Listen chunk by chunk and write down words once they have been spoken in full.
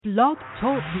Blog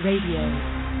Talk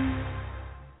Radio.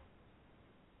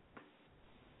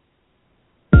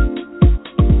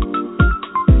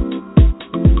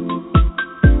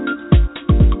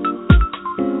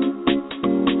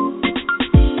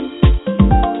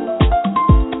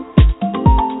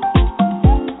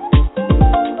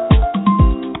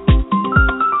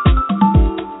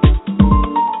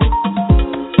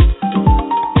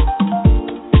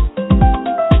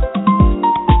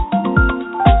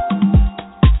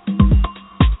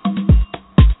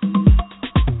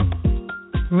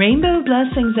 Rainbow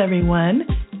blessings, everyone,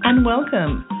 and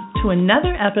welcome to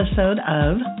another episode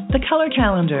of The Color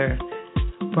Calendar,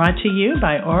 brought to you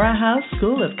by Aura House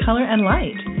School of Color and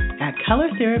Light at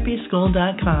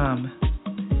colortherapyschool.com.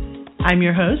 I'm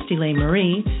your host, Elaine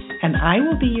Marie, and I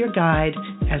will be your guide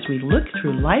as we look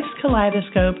through life's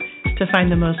kaleidoscope to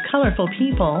find the most colorful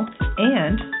people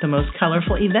and the most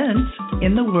colorful events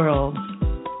in the world.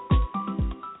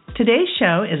 Today's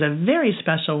show is a very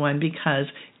special one because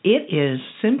it is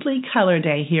Simply Color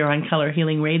Day here on Color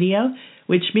Healing Radio,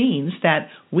 which means that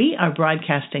we are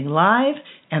broadcasting live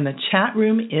and the chat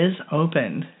room is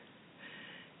open.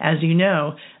 As you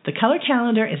know, the Color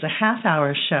Calendar is a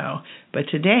half-hour show, but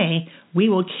today we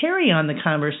will carry on the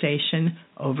conversation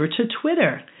over to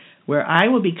Twitter, where I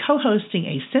will be co-hosting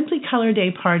a Simply Color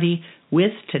Day party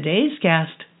with today's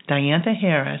guest, Diantha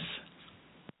Harris.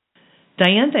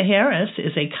 Diantha Harris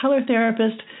is a color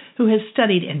therapist who has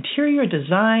studied interior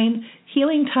design,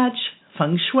 healing touch,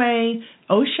 feng shui,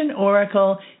 ocean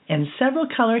oracle, and several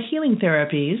color healing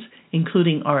therapies,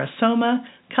 including aurosoma,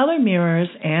 color mirrors,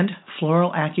 and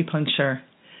floral acupuncture.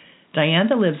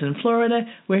 Diantha lives in Florida,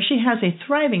 where she has a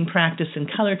thriving practice in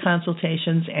color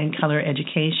consultations and color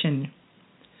education.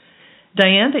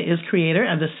 Diantha is creator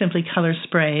of the Simply Color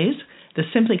Sprays, the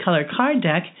Simply Color Card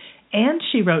Deck, and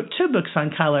she wrote 2 books on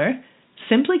color,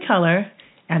 Simply Color,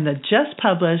 and the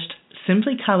just-published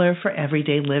Simply Color for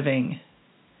Everyday Living.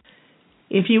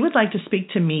 If you would like to speak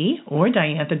to me or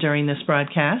Diantha during this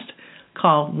broadcast,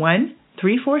 call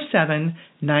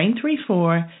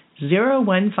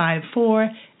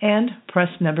 1-347-934-0154 and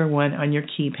press number 1 on your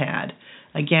keypad.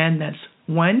 Again, that's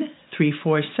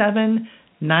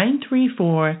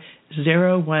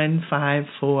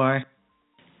 1-347-934-0154.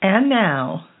 And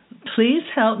now, please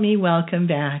help me welcome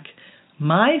back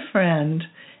my friend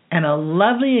and a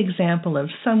lovely example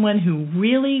of someone who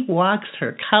really walks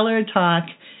her color talk,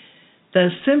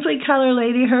 the Simply Color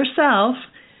lady herself,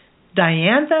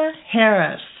 Diantha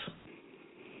Harris.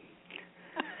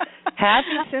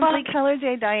 Happy Simply Color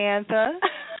Day, Diantha.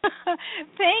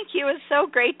 Thank you. It's so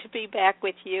great to be back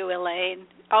with you, Elaine.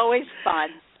 Always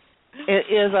fun. It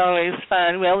is always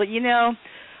fun. Well, you know,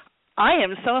 I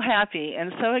am so happy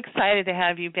and so excited to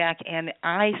have you back, and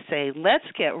I say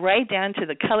let's get right down to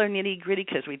the color nitty-gritty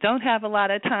because we don't have a lot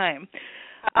of time.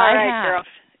 All right, girl.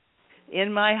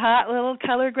 In my hot little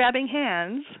color-grabbing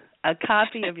hands, a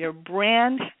copy of your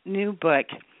brand new book,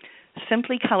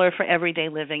 Simply Color for Everyday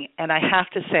Living, and I have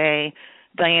to say,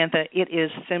 Diantha, it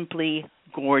is simply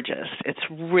gorgeous. It's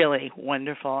really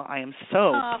wonderful. I am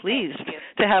so pleased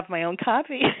to have my own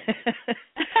copy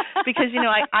because you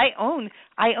know I own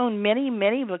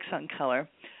many books on color,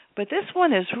 but this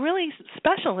one is really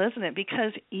special, isn't it?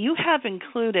 Because you have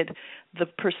included the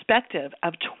perspective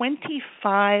of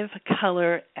 25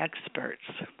 color experts.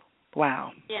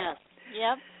 Wow. Yes.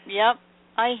 Yep.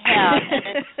 I have.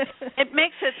 And it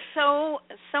makes it so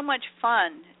much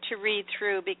fun to read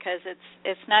through because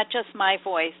it's not just my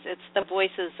voice, it's the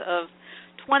voices of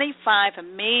 25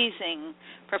 amazing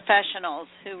professionals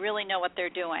who really know what they're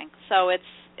doing. So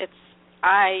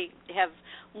I have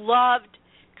loved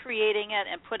creating it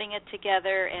and putting it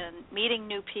together and meeting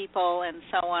new people and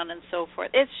so on and so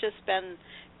forth. It's just been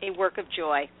a work of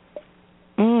joy.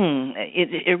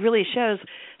 It really shows.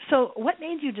 So what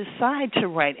made you decide to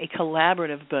write a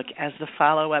collaborative book as the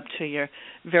follow-up to your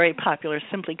very popular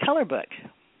Simply Color book?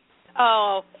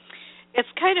 Oh, it's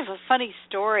kind of a funny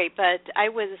story, but I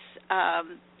was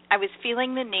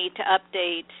feeling the need to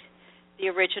update the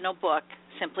original book,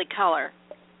 Simply Color.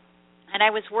 And I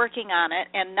was working on it,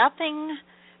 and nothing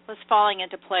was falling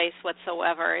into place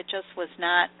whatsoever. It just was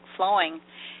not flowing.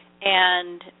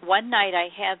 And one night I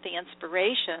had the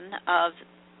inspiration of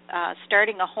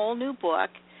starting a whole new book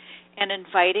and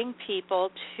inviting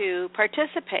people to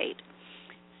participate.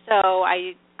 So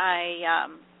I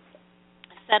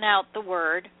sent out the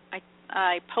word.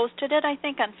 I posted it, I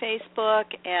think, on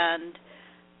Facebook, and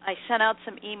I sent out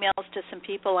some emails to some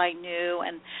people I knew,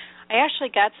 and I actually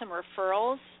got some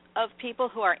referrals of people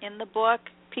who are in the book,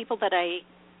 people that I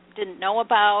didn't know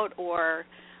about or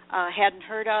hadn't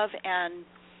heard of, and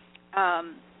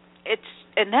it's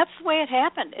and that's the way it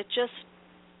happened.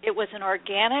 It was an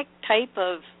organic type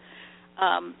of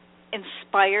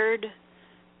inspired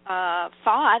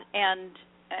thought, and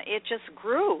it just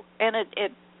grew, and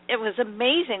it was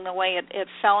amazing the way it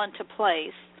fell into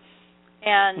place.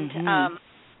 And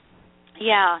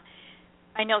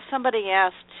I know somebody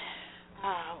asked,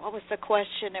 what was the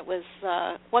question? It was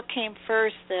what came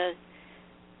first, the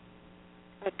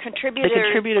contributors,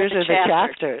 or the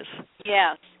chapters?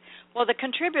 Yes. Well, the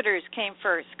contributors came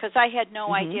first because I had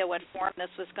no idea what form this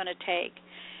was going to take.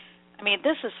 I mean,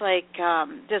 this is like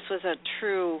this was a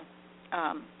true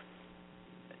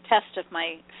test of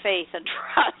my faith and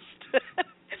trust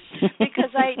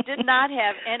because I did not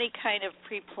have any kind of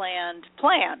pre-planned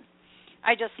plan.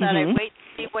 I just thought I'd wait to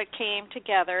see what came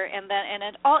together, and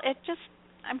it just,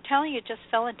 I'm telling you, it just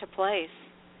fell into place.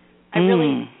 I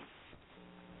really.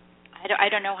 I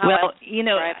don't know how. Well,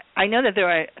 I know that there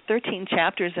are 13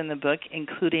 chapters in the book,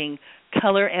 including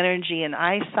color, energy, and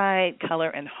eyesight, color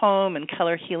and home, and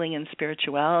color, healing, and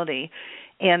spirituality.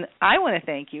 And I want to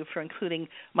thank you for including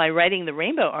my Writing the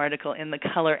Rainbow article in the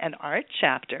color and art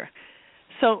chapter.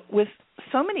 So with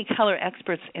so many color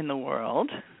experts in the world,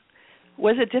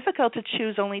 was it difficult to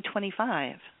choose only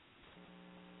 25?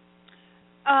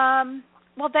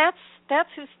 Well, that's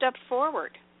who stepped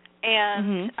forward,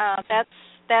 and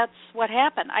that's what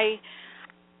happened.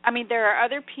 I mean, there are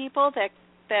other people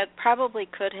that probably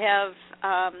could have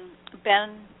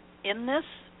been in this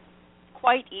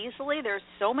quite easily. There's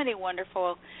so many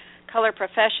wonderful color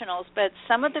professionals, but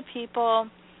some of the people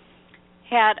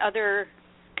had other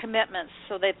commitments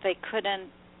so that they couldn't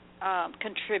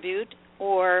contribute,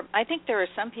 or I think there are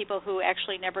some people who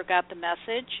actually never got the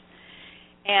message.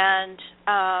 And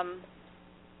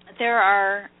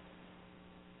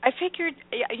I figured,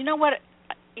 you know what,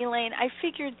 Elaine, I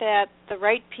figured that the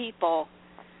right people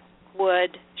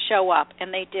would show up,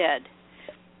 and they did.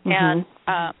 And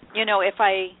if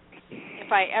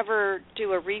I ever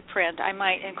do a reprint, I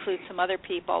might include some other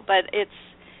people, but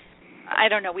I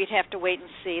don't know, we'd have to wait and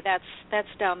see. That's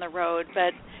down the road.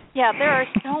 But yeah, there are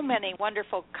so many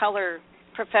wonderful color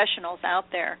professionals out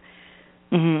there.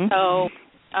 So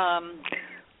I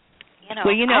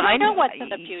don't know what's in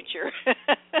the future.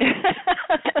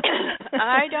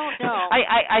 I don't know.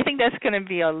 I think that's going to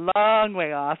be a long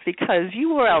way off because you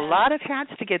wore a lot of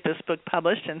hats to get this book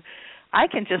published, and I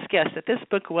can just guess that this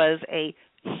book was a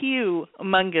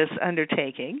humongous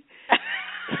undertaking.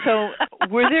 So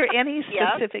were there any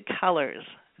specific colors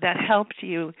that helped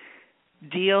you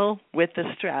deal with the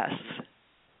stress?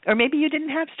 Or maybe you didn't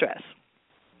have stress?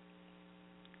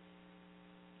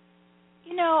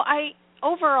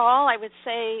 Overall, I would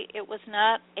say it was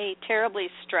not a terribly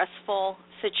stressful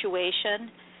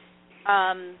situation.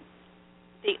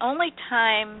 The only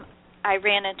time I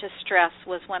ran into stress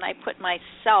was when I put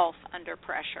myself under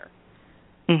pressure.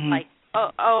 Like,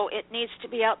 it needs to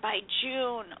be out by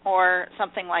June or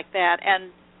something like that.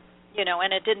 And,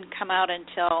 and it didn't come out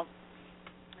until,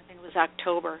 I think it was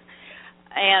October.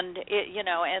 And,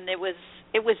 and it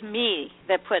was me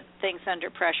that put things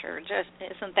under pressure. Just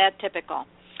isn't that typical?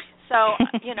 So,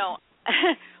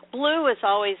 blue is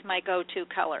always my go-to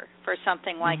color for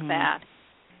something like that.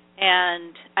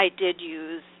 And I did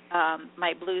use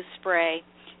my blue spray.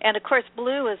 And, of course,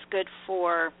 blue is good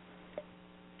for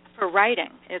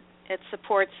writing. It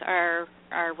supports our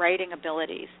writing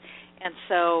abilities. And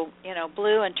so,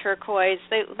 blue and turquoise,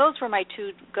 those were my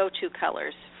two go-to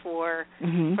colors for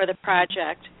the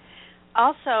project.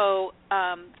 Also,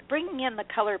 bringing in the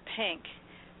color pink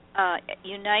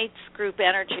unites group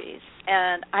energies,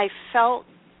 and I felt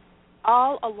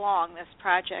all along this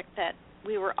project that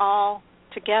we were all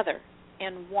together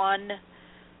in one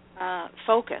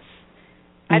focus.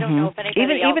 I don't know if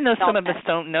anybody else even though some felt of us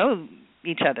don't know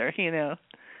each other,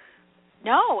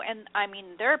 No, and I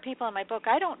mean there are people in my book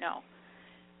I don't know,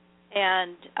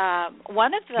 and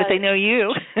one of the but they know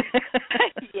you.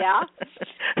 Yeah,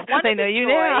 they know you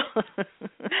now.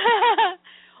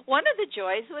 One of the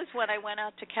joys was when I went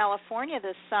out to California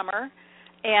this summer,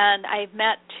 and I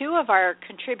met two of our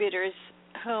contributors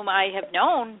whom I have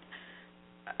known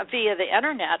via the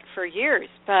internet for years,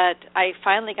 but I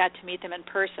finally got to meet them in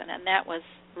person, and that was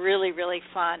really, really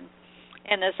fun.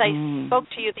 And as I spoke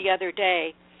to you the other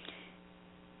day,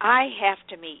 I have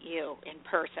to meet you in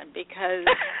person because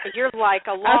you're like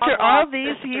a long after all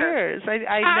these sister. years.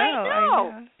 I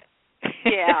know.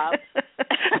 Yeah.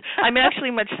 I'm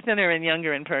actually much thinner and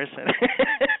younger in person.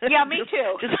 Yeah, me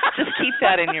too. Just keep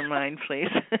that in your mind, please.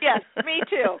 Yes, me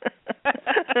too.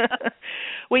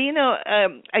 Well,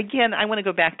 again, I want to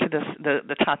go back to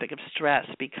the topic of stress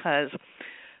because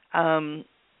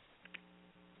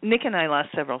Nick and I lost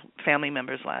several family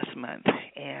members last month,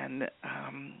 and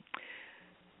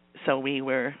so we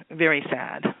were very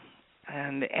sad.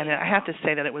 And I have to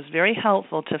say that it was very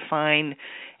helpful to find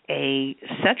a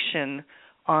section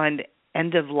on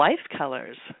end-of-life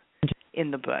colors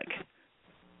in the book.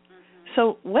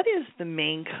 So what is the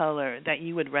main color that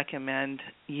you would recommend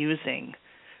using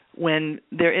when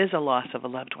there is a loss of a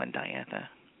loved one, Diantha?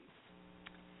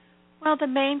 Well, the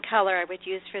main color I would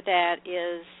use for that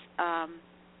is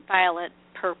violet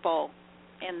purple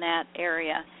in that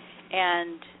area.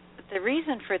 And the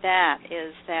reason for that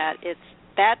is that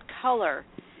that color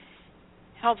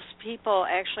helps people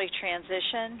actually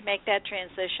make that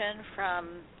transition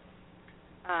from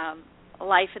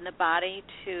life in the body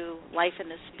to life in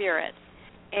the spirit.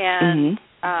 And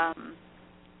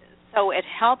so it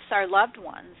helps our loved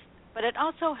ones, but it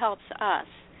also helps us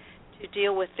to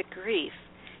deal with the grief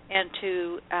and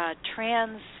to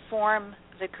transform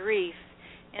the grief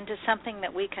into something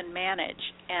that we can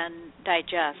manage and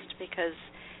digest, because,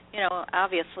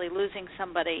 obviously losing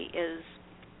somebody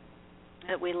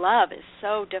that we love is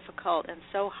so difficult and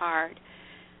so hard.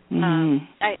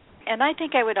 I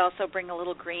think I would also bring a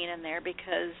little green in there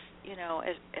because,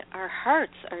 our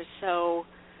hearts are so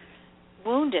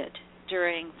wounded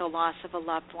during the loss of a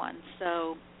loved one.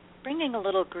 So bringing a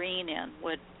little green in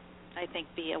would, I think,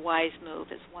 be a wise move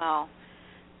as well.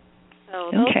 So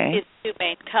those are the two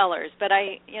main colors. But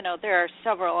there are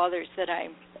several others that I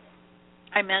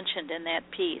mentioned in that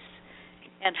piece,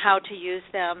 and how to use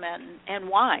them and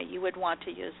why you would want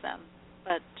to use them.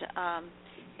 But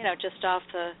just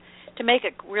to make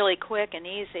it really quick and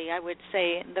easy, I would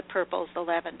say the purples, the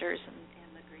lavenders,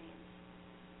 and the greens.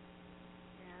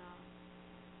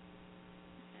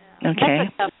 Yeah. Okay.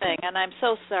 That's a tough thing, and I'm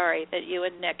so sorry that you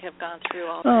and Nick have gone through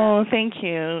all that. Oh, thank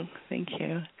you.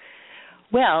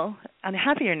 Well, on a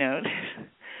happier note,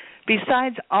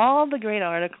 besides all the great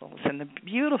articles and the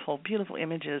beautiful, beautiful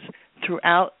images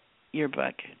throughout your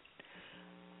book,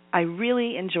 I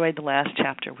really enjoyed the last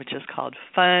chapter, which is called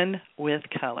Fun with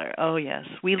Color. Oh, yes.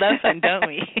 We love fun, don't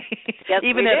we? Yes,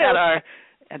 even we do. at our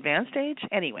advanced age?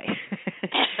 Anyway.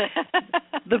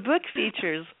 The book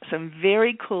features some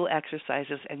very cool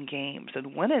exercises and games,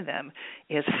 and one of them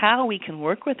is how we can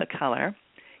work with a color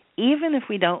even if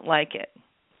we don't like it.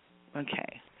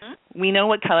 Okay. We know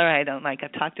what color I don't like.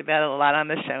 I've talked about it a lot on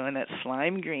the show, and that's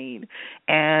slime green.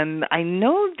 And I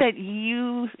know that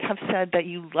you have said that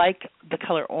you like the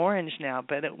color orange now,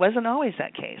 but it wasn't always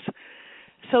that case.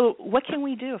 So what can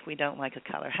we do if we don't like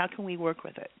a color? How can we work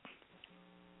with it?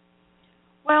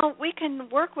 Well, we can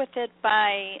work with it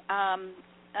by,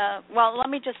 let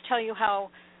me just tell you how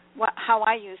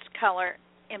I used color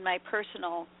in my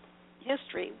personal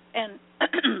history. And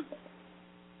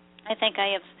I think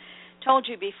I have told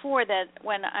you before that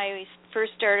when I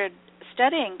first started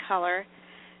studying color,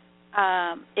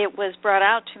 it was brought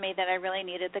out to me that I really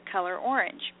needed the color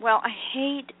orange. Well, I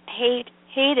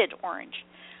hated orange.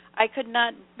 I could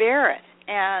not bear it.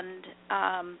 And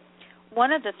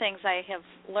one of the things I have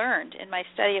learned in my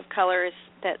study of color is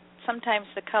that sometimes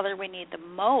the color we need the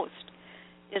most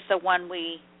is the one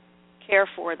we care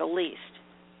for the least.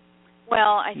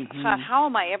 Well, I thought, how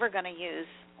am I ever going to use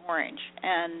orange?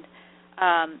 And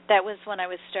that was when I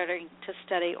was starting to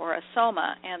study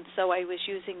Aurosoma, and so I was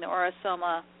using the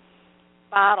Aurosoma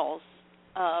bottles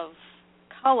of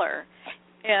color,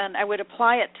 and I would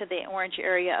apply it to the orange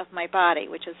area of my body,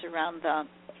 which is around the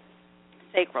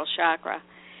sacral chakra.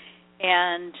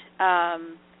 And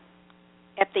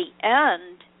at the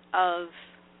end of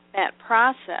that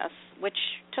process, which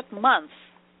took months,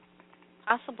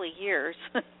 possibly years,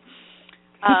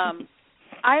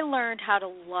 I learned how to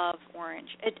love orange.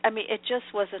 It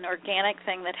just was an organic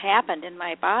thing that happened in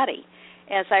my body.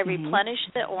 As I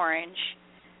replenished the orange,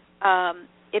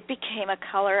 it became a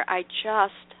color I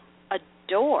just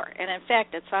adore. And in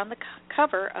fact, it's on the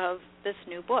cover of this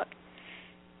new book.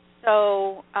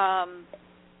 So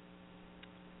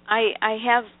I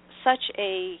have such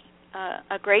a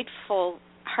grateful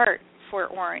heart for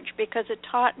orange because it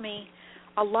taught me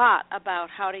a lot about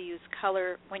how to use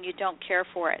color when you don't care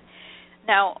for it.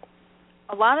 Now,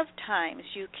 a lot of times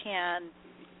you can,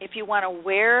 if you want to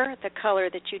wear the color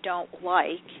that you don't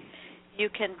like, you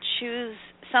can choose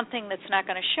something that's not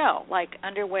going to show, like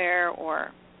underwear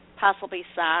or possibly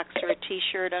socks or a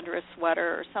T-shirt under a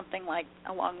sweater or something like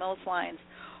along those lines.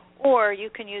 Or you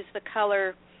can use the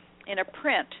color in a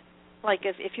print, like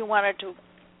if you wanted to,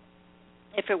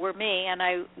 if it were me and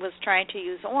I was trying to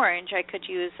use orange, I could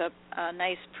use a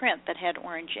nice print that had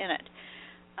orange in it.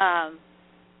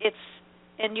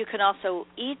 And you can also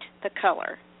eat the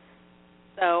color.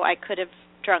 So I could have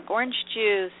drunk orange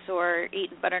juice or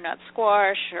eaten butternut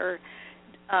squash or,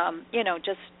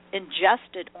 just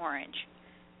ingested orange.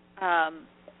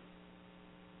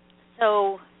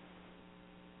 So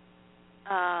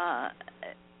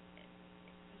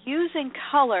using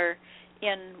color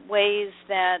in ways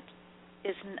that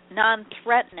is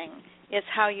non-threatening is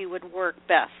how you would work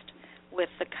best with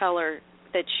the color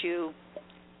that you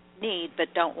need but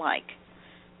don't like.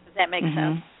 Does that make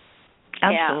sense?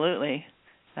 Absolutely.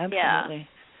 Yeah. Absolutely.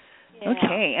 Yeah.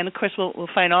 Okay, and of course we'll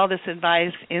find all this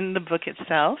advice in the book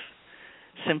itself,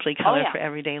 Simply Color for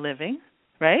Everyday Living,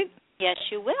 right? Yes,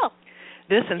 you will.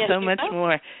 This and so much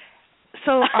more.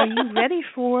 So are you ready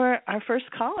for our first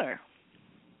caller?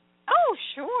 Oh,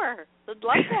 sure. Would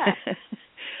love that.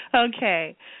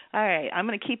 Okay. All right. I'm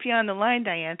going to keep you on the line,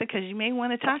 Diantha, because you may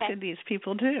want to talk to these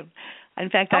people too. In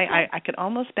fact, I could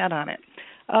almost bet on it.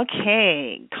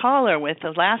 Okay. Caller with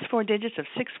the last 4 digits of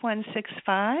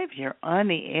 6165. You're on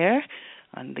the air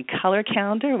on the Color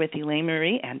Calendar with Elaine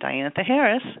Marie and Diantha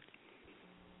Harris.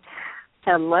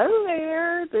 Hello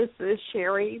there. This is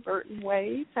Sherry Burton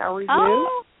Ways. How are you?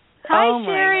 Oh, hi,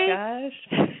 Sherry. Oh, my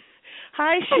gosh.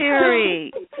 Hi,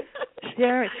 Sherry.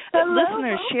 Sherry. Hello,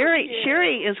 Listeners,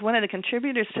 Sherry is one of the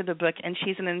contributors to the book, and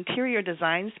she's an interior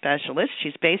design specialist.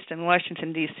 She's based in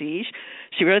Washington, D.C.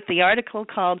 She wrote the article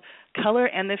called Color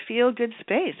and the Feel Good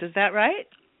Space. Is that right?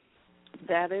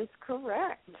 That is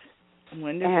correct.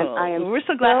 Wonderful. And I am we're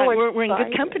so glad so we're in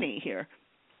good company here.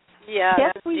 Yeah,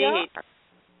 yes, we are.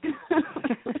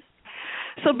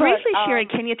 So briefly, Sherry,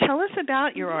 can you tell us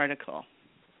about your article?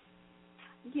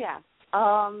 Yeah.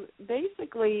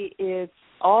 Basically, it's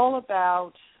all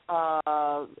about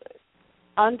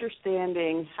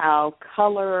understanding how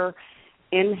color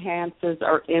enhances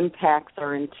or impacts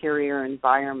our interior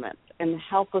environment and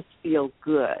help us feel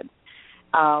good.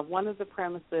 One of the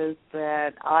premises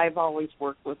that I've always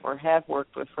worked with or have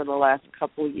worked with for the last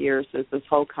couple of years is this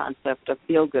whole concept of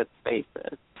feel-good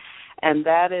spaces. And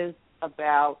that is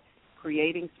about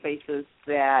creating spaces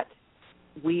that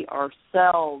we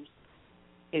ourselves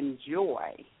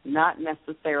enjoy, not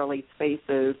necessarily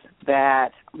spaces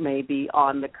that may be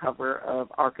on the cover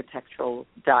of Architectural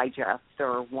Digest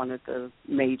or one of the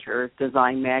major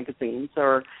design magazines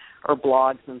or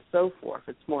blogs and so forth.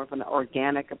 It's more of an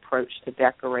organic approach to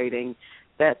decorating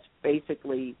that's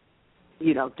basically,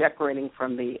 decorating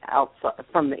from the outside,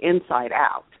 from the inside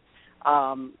out,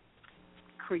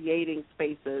 creating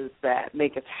spaces that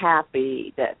make us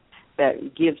happy, that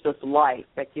gives us life,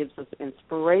 that gives us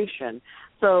inspiration.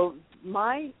 So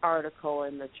my article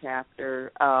in the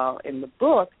chapter in the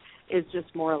book is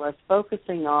just more or less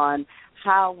focusing on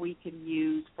how we can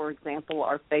use, for example,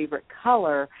 our favorite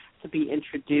color to be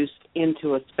introduced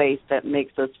into a space that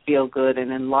makes us feel good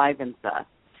and enlivens us.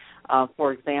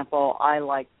 For example, I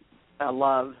love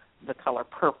the color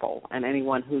purple, and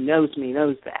anyone who knows me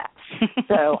knows that.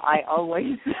 So I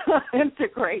always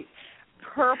integrate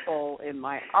purple in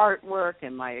my artwork,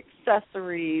 in my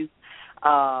accessories,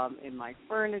 in my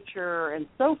furniture, and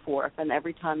so forth. And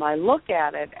every time I look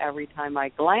at it, every time I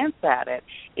glance at it,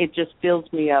 it just fills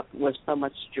me up with so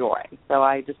much joy. So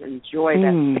I just enjoy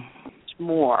that so much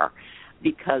more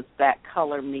because that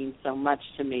color means so much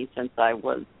to me since I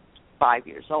was 5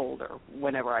 years old, or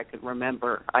whenever I could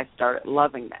remember, I started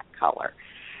loving that color.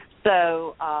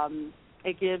 So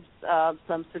it gives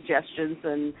some suggestions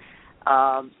and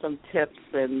some tips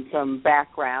and some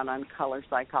background on color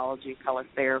psychology, color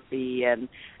therapy, and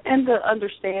the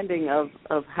understanding of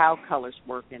how colors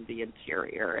work in the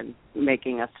interior and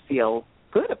making us feel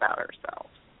good about ourselves.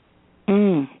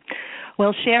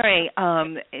 Well, Sherry,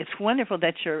 it's wonderful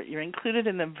that you're included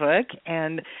in the book,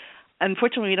 and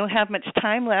unfortunately we don't have much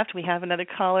time left. We have another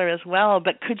caller as well,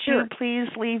 but could you please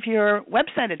leave your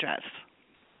website address?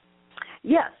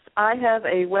 Yes. I have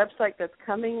a website that's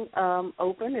coming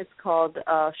open. It's called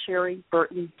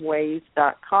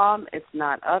SherryBurtonWays.com. It's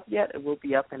not up yet. It will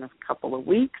be up in a couple of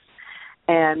weeks.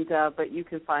 And but you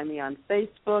can find me on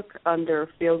Facebook under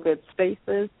Feel Good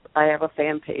Spaces. I have a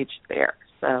fan page there.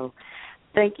 So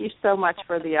thank you so much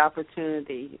for the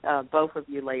opportunity, both of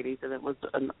you ladies, and it was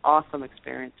an awesome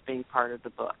experience being part of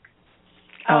the book.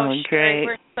 Oh, great. Sherry,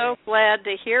 we're so glad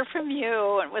to hear from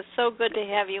you. It was so good to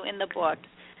have you in the book.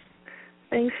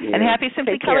 Thank you. And happy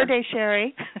Simply Color Day,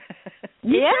 Sherry.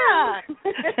 Yeah.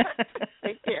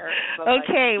 Take care. Bye-bye.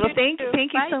 Okay. Well, thank you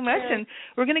Bye, so much. Sherry. And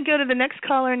we're going to go to the next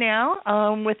caller now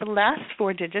with the last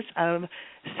 4 digits of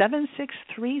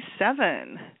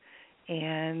 7637.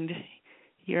 And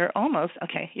you're almost,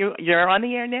 okay, you're on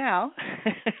the air now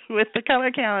with the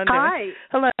Color Calendar. Hi.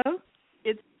 Hello.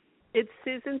 It's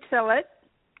Susan Tillett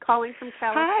calling from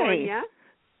California.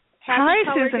 Hi,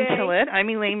 Color Susan Day. Tillett. I'm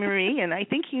Elaine Marie, and I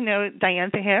think you know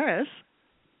Diantha Harris.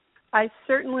 I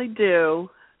certainly do.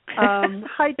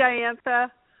 Hi, Diantha.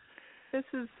 This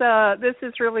is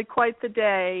really quite the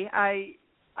day. I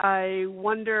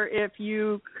wonder if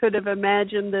you could have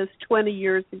imagined this 20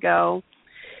 years ago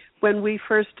when we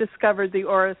first discovered the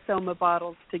Aura-Soma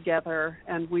bottles together,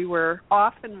 and we were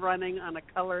off and running on a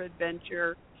color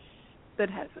adventure that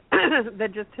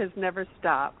just has never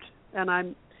stopped. And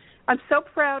I'm so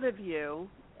proud of you,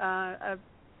 of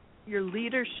your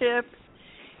leadership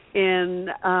in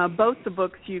both the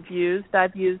books you've used.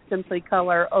 I've used Simply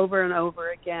Color over and over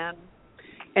again,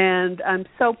 and I'm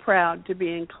so proud to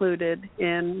be included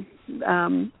in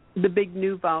the big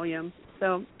new volume.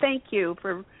 So thank you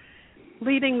for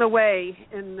leading the way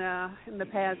in the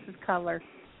paths of color.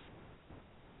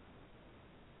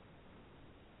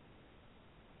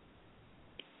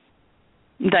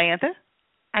 Diantha?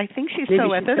 I think she's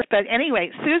still with us. But anyway,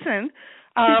 Susan,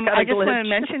 I just want to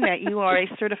mention that you are a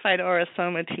certified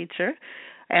Aura-Soma teacher,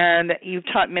 and you've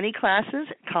taught many classes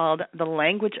called The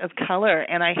Language of Color.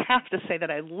 And I have to say that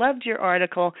I loved your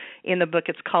article in the book.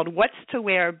 It's called What's to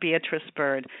Wear, Beatrice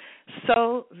Bird.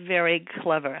 So very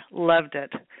clever. Loved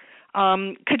it.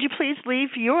 Could you please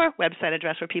leave your website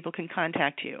address where people can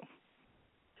contact you?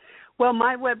 Well,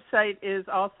 my website is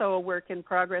also a work in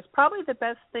progress. Probably the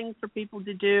best thing for people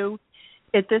to do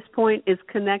at this point is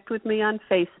connect with me on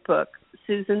Facebook,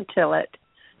 Susan Tillett.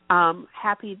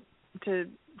 Happy to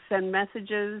send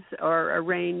messages or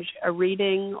arrange a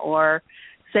reading or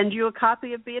send you a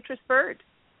copy of Beatrice Bird.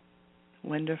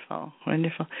 Wonderful,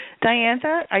 wonderful.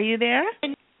 Diantha, are you there?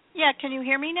 Yeah, can you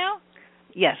hear me now?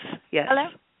 Yes, yes. Hello?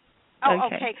 Oh,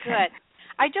 okay, good.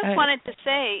 I just right. wanted to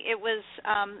say it was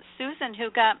Susan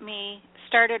who got me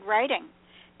started writing,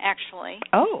 actually.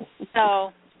 Oh.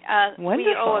 So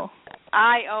wonderful.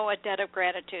 I owe a debt of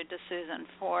gratitude to Susan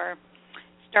for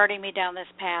starting me down this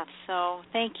path. So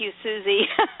thank you, Susie.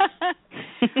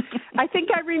 I think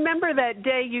I remember that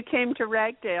day you came to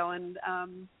Ragdale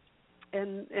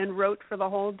and wrote for the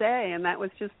whole day, and that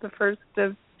was just the first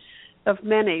of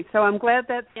many. So I'm glad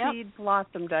that seed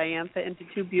blossomed, Diantha, into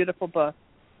two beautiful books.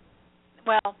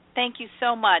 Well, thank you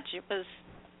so much. It was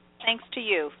thanks to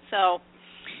you. So,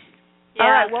 yeah.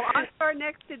 All right. Well, on to our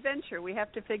next adventure. We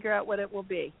have to figure out what it will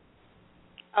be.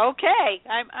 Okay,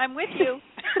 I'm with you.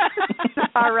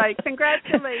 All right.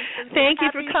 Congratulations. Thank you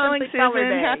for calling,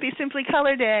 Susan. Happy Simply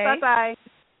Color Day. Bye-bye.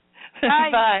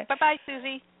 Bye. Bye. Bye-bye,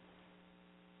 Susie.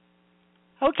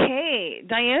 Okay,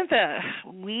 Diantha,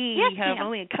 we have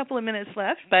only a couple of minutes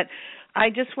left, but I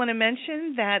just want to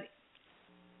mention that,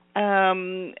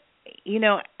 as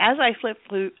I flip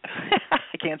through,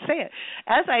 I can't say it,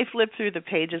 as I flip through the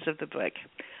pages of the book,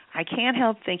 I can't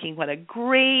help thinking what a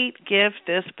great gift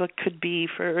this book could be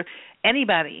for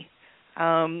anybody.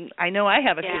 I know I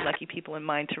have a few lucky people in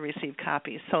mind to receive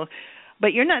copies.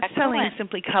 But you're not selling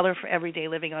Simply Color for Everyday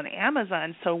Living on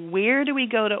Amazon, so where do we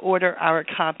go to order our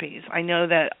copies? I know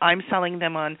that I'm selling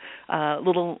them on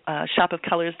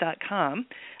shopofcolors.com.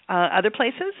 Other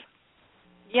places?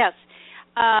 Yes.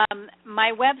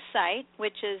 My website,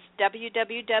 which is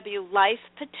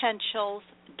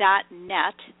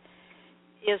www.lifepotentials.net,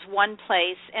 is one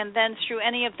place, and then through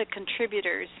any of the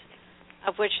contributors,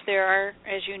 of which there are,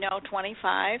 as you know,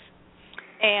 25,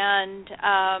 and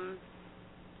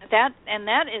that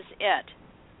is it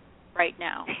right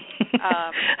now.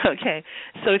 Okay,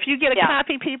 so if you get a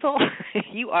copy, people,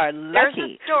 you are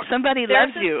lucky. Somebody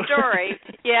loves you. There's a story.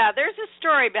 Yeah, there's a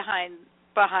story behind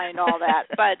all that.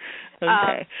 But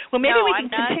okay. Well, maybe we can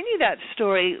continue that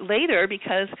story later,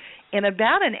 because in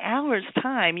about an hour's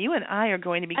time, you and I are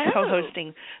going to be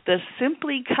co-hosting the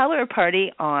Simply Color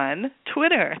Party on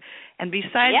Twitter. And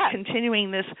besides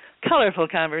continuing this colorful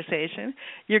conversation,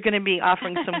 you're going to be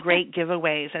offering some great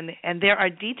giveaways. And there are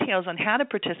details on how to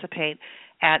participate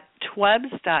at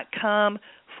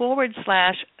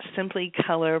twubs.com/Simply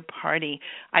Color Party.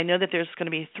 I know that there's going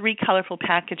to be 3 colorful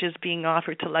packages being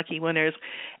offered to lucky winners,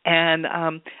 and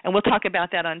we'll talk about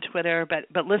that on Twitter. But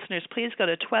listeners, please go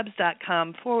to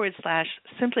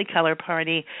twubs.com/Simply Color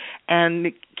Party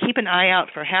and keep an eye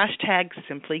out for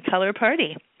 #Simply Color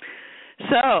Party.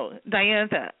 So,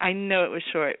 Diantha, I know it was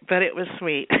short, but it was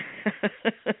sweet.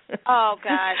 Oh,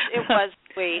 gosh, it was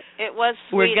sweet. It was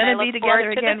sweet. We're going to be together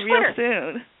again real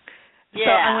soon. Yeah.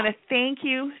 So I want to thank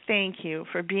you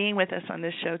for being with us on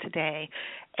this show today.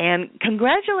 And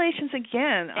congratulations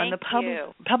again on the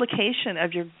publication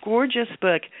of your gorgeous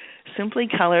book, Simply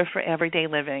Color for Everyday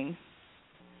Living.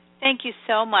 Thank you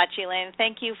so much, Elaine.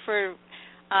 Thank you for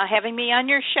having me on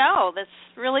your show. That's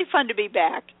really fun to be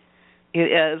back. It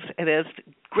is. It is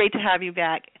great to have you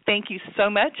back. Thank you so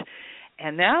much.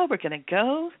 And now we're going to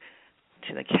go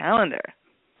to the calendar.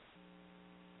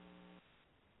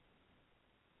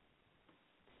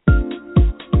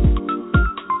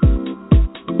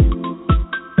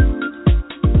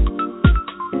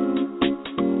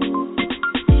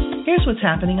 Here's what's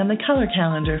happening on the color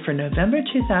calendar for November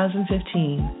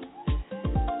 2015.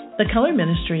 The Color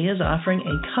Ministry is offering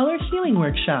a color healing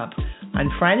workshop on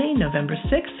Friday, November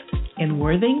 6th in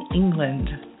Worthing, England.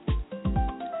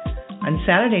 On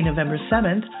Saturday, November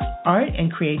 7th, Art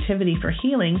and Creativity for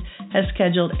Healing has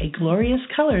scheduled a Glorious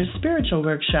Colors spiritual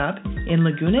workshop in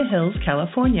Laguna Hills,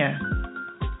 California.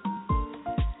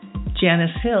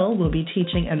 Janice Hill will be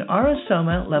teaching an Aura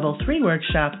Soma Level 3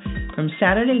 workshop from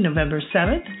Saturday, November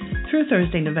 7th through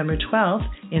Thursday, November 12th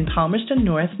in Palmerston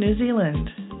North, New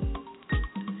Zealand.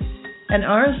 An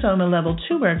Aura Soma Level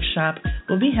 2 workshop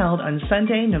will be held on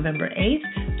Sunday, November 8th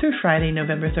through Friday,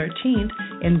 November 13th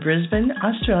in Brisbane,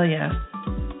 Australia.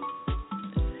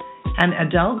 An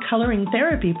adult coloring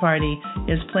therapy party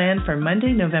is planned for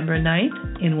Monday, November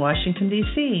 9th in Washington,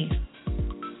 D.C.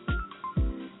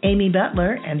 Amy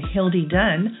Butler and Hildy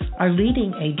Dunn are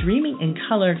leading a Dreaming in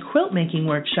Color quilt making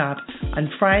workshop on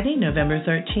Friday, November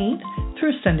 13th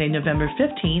through Sunday, November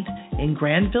 15th in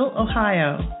Granville,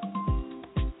 Ohio.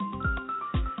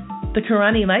 The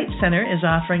Karani Light Center is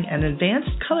offering an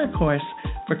advanced color course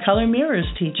for color mirrors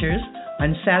teachers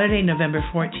on Saturday, November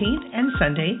 14th and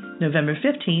Sunday, November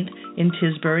 15th in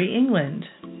Tisbury, England.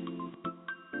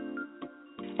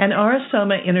 An Aura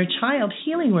Soma Inner Child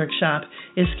Healing Workshop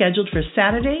is scheduled for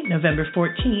Saturday, November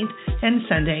 14th and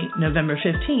Sunday, November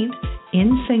 15th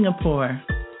in Singapore.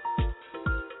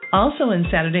 Also on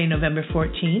Saturday, November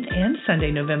 14th and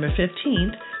Sunday, November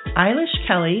 15th, Eilish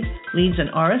Kelly leads an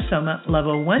Aura Soma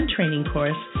Level 1 training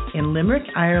course in Limerick,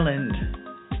 Ireland.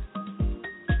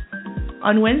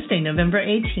 On Wednesday, November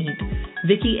 18th,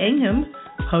 Vicki Ingham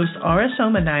hosts Aura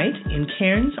Soma Night in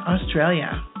Cairns,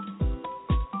 Australia.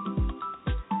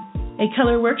 A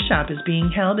color workshop is being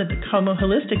held at the Como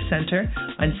Holistic Center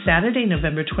on Saturday,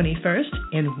 November 21st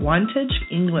in Wantage,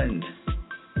 England.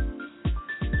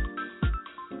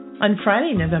 On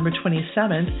Friday, November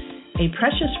 27th, A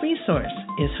Precious Resource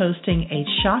is hosting a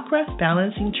chakra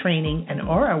balancing training and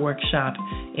aura workshop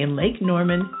in Lake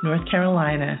Norman, North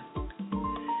Carolina.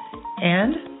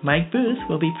 And Mike Booth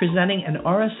will be presenting an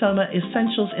Aura Soma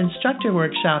Essentials Instructor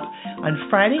Workshop on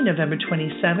Friday, November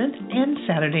 27th and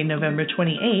Saturday, November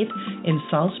 28th in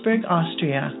Salzburg,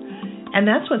 Austria. And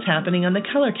that's what's happening on the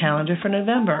color calendar for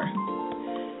November.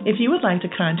 If you would like to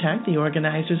contact the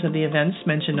organizers of the events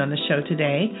mentioned on the show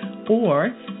today,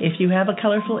 or if you have a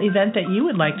colorful event that you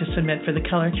would like to submit for the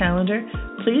color calendar,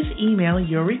 please email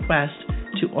your request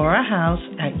to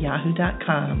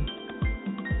aurahouse@yahoo.com.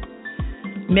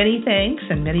 Many thanks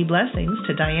and many blessings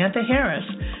to Diantha Harris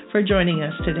for joining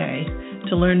us today.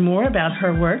 To learn more about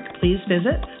her work, please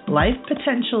visit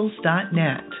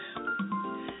lifepotentials.net.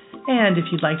 And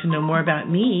if you'd like to know more about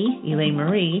me, Elaine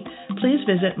Marie, please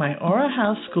visit my Aura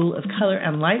House School of Color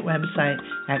and Light website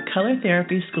at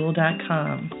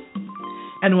colortherapyschool.com.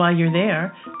 And while you're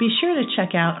there, be sure to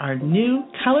check out our new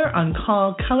Color on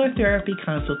Call color therapy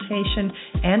consultation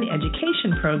and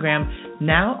education program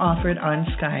now offered on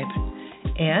Skype.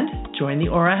 And join the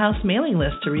Aura House mailing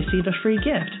list to receive a free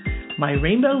gift, my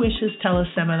Rainbow Wishes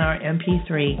Teleseminar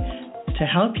MP3, to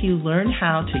help you learn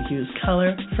how to use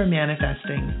color for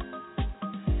manifesting.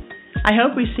 I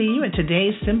hope we see you at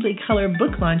today's Simply Color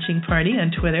book launching party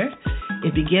on Twitter.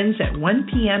 It begins at 1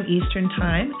 p.m. Eastern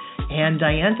Time, and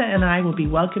Diantha and I will be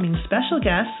welcoming special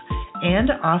guests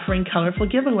and offering colorful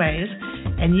giveaways,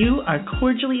 and you are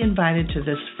cordially invited to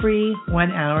this free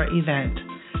 1-hour event.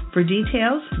 For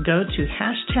details, go to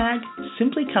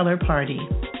 #SimplyColorParty.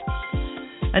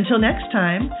 Until next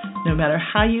time, no matter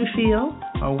how you feel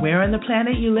or where on the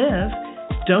planet you live,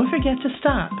 don't forget to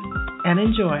stop and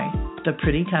enjoy the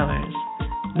pretty colors.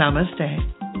 Namaste.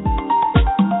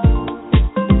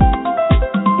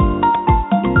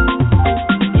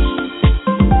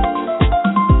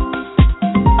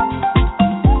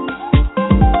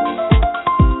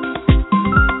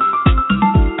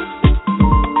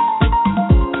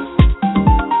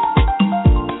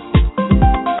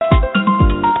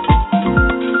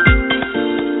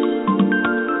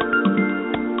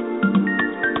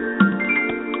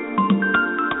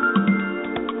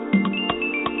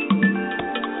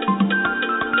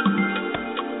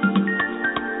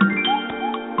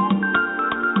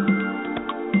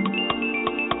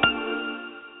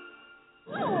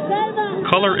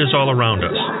 Color is all around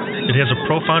us. It has a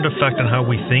profound effect on how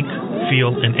we think,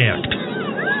 feel, and act.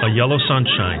 A yellow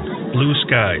sunshine, blue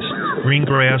skies, green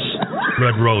grass,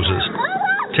 red roses.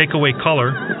 Take away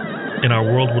color, and our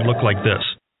world would look like this.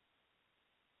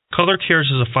 Color Cares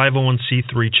is a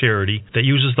 501c3 charity that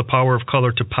uses the power of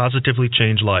color to positively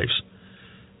change lives.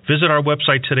 Visit our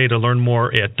website today to learn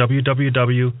more at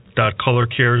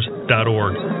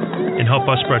www.colorcares.org and help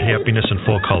us spread happiness in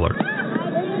full color.